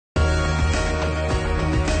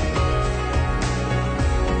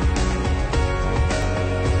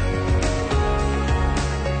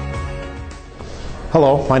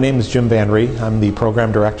Hello, my name is Jim Van Rhee. I'm the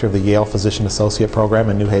Program Director of the Yale Physician Associate Program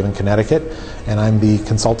in New Haven, Connecticut, and I'm the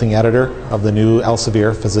Consulting Editor of the new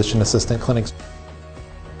Elsevier Physician Assistant Clinics.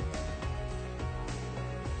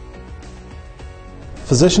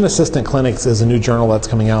 Physician Assistant Clinics is a new journal that's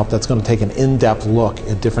coming out that's going to take an in-depth look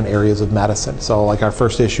at different areas of medicine. So like our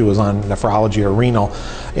first issue is on nephrology or renal.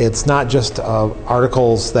 It's not just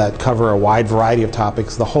articles that cover a wide variety of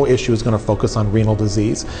topics. The whole issue is going to focus on renal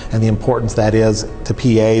disease and the importance that is to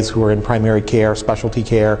PAs who are in primary care, specialty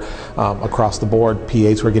care, across the board,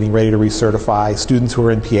 PAs who are getting ready to recertify, students who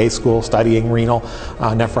are in PA school studying renal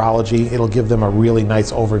nephrology. It'll give them a really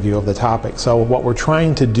nice overview of the topic. So what we're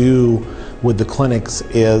trying to do with the clinics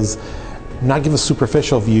is not give a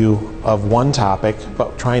superficial view of one topic,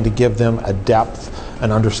 but trying to give them a depth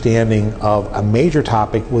and understanding of a major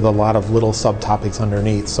topic with a lot of little subtopics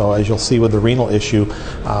underneath. So as you'll see with the renal issue,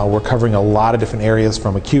 we're covering a lot of different areas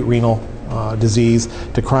from acute renal disease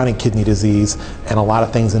to chronic kidney disease and a lot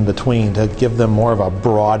of things in between to give them more of a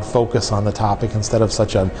broad focus on the topic instead of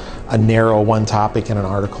such a narrow one topic in an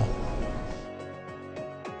article.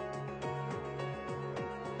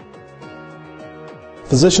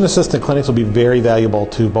 Physician assistant clinics will be very valuable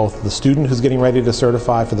to both the student who's getting ready to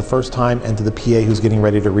certify for the first time and to the PA who's getting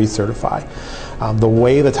ready to recertify. The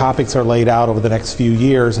way the topics are laid out over the next few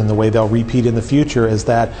years and the way they'll repeat in the future is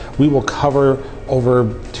that we will cover over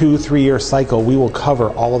 2-3 year cycle, we will cover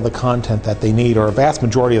all of the content that they need, or a vast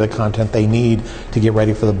majority of the content they need to get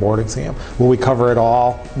ready for the board exam. Will we cover it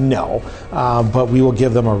all? No, but we will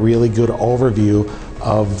give them a really good overview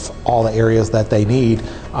of all the areas that they need,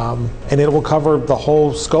 and it will cover the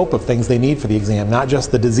whole scope of things they need for the exam, not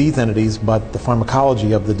just the disease entities, but the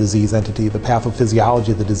pharmacology of the disease entity, the pathophysiology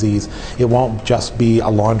of the disease. It won't just be a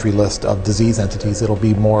laundry list of disease entities, it'll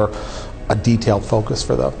be more a detailed focus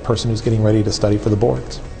for the person who's getting ready to study for the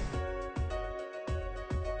boards.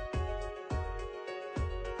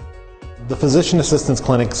 The Physician Assistants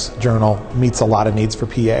Clinics Journal meets a lot of needs for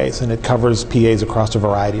PAs, and it covers PAs across a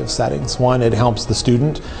variety of settings. One, it helps the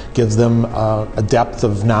student, gives them a depth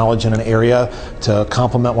of knowledge in an area to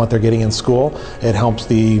complement what they're getting in school. It helps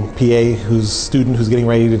the PA student who's getting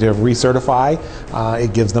ready to recertify.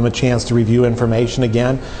 It gives them a chance to review information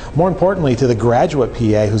again. More importantly, to the graduate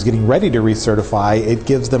PA who's getting ready to recertify, it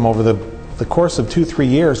gives them over the course of 2-3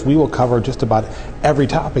 years, we will cover just about every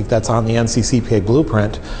topic that's on the NCCPA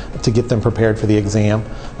blueprint to get them prepared for the exam.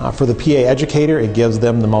 For the PA educator, it gives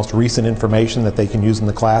them the most recent information that they can use in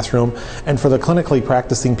the classroom. And for the clinically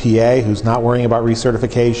practicing PA who's not worrying about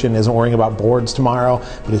recertification, isn't worrying about boards tomorrow,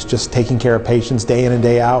 but is just taking care of patients day in and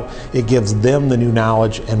day out, it gives them the new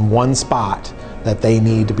knowledge in one spot that they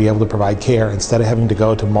need to be able to provide care instead of having to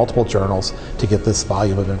go to multiple journals to get this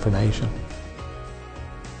volume of information.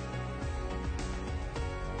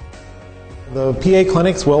 The PA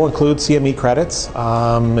clinics will include CME credits.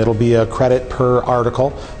 It'll be a credit per article.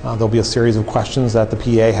 There'll be a series of questions that the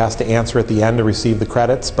PA has to answer at the end to receive the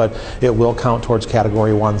credits, but it will count towards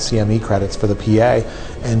Category 1 CME credits for the PA.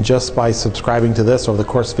 And just by subscribing to this over the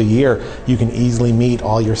course of a year, you can easily meet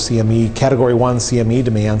all your CME, Category 1 CME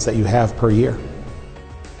demands that you have per year.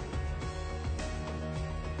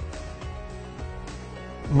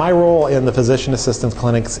 My role in the physician assistants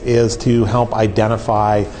clinics is to help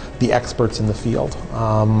identify the experts in the field.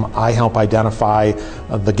 I help identify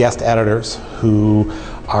the guest editors who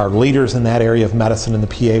are leaders in that area of medicine in the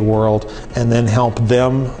PA world, and then help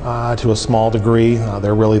them to a small degree,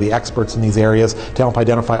 they're really the experts in these areas, to help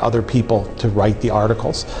identify other people to write the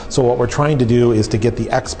articles. So what we're trying to do is to get the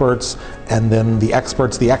experts, and then the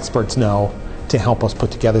experts know, to help us put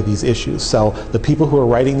together these issues. So the people who are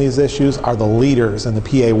writing these issues are the leaders in the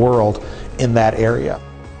PA world in that area.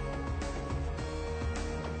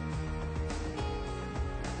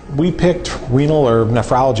 We picked renal or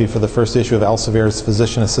nephrology for the first issue of Elsevier's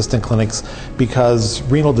Physician Assistant Clinics because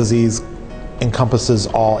renal disease encompasses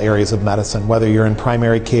all areas of medicine, whether you're in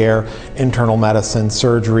primary care, internal medicine,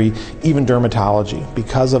 surgery, even dermatology.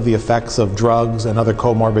 Because of the effects of drugs and other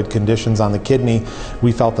comorbid conditions on the kidney,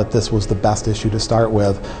 we felt that this was the best issue to start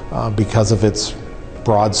with because of its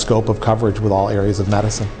broad scope of coverage with all areas of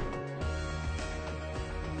medicine.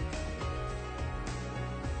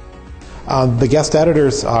 The guest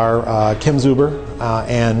editors are Kim Zuber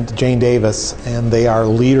and Jane Davis, and they are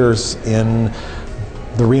leaders in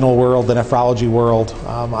the renal world, the nephrology world.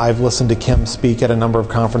 I've listened to Kim speak at a number of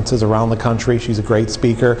conferences around the country. She's a great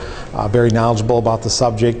speaker, very knowledgeable about the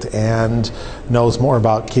subject, and knows more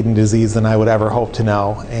about kidney disease than I would ever hope to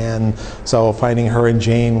know. And so finding her and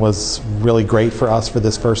Jane was really great for us for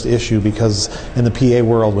this first issue, because in the PA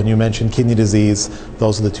world, when you mention kidney disease,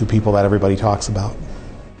 those are the two people that everybody talks about.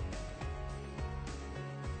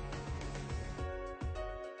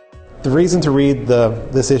 The reason to read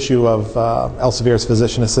this issue of Elsevier's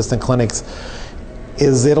Physician Assistant Clinics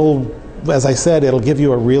is as I said, it'll give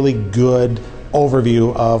you a really good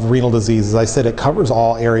overview of renal disease. As I said, it covers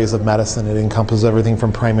all areas of medicine. It encompasses everything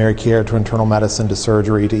from primary care to internal medicine to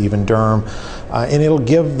surgery to even derm. And it'll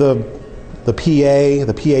give the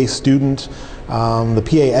PA student, the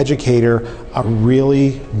PA educator a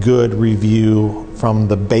really good review from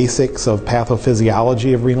the basics of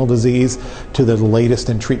pathophysiology of renal disease to the latest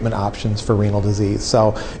in treatment options for renal disease.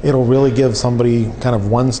 So it'll really give somebody kind of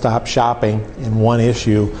one-stop shopping in one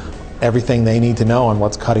issue, everything they need to know on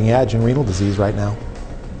what's cutting edge in renal disease right now.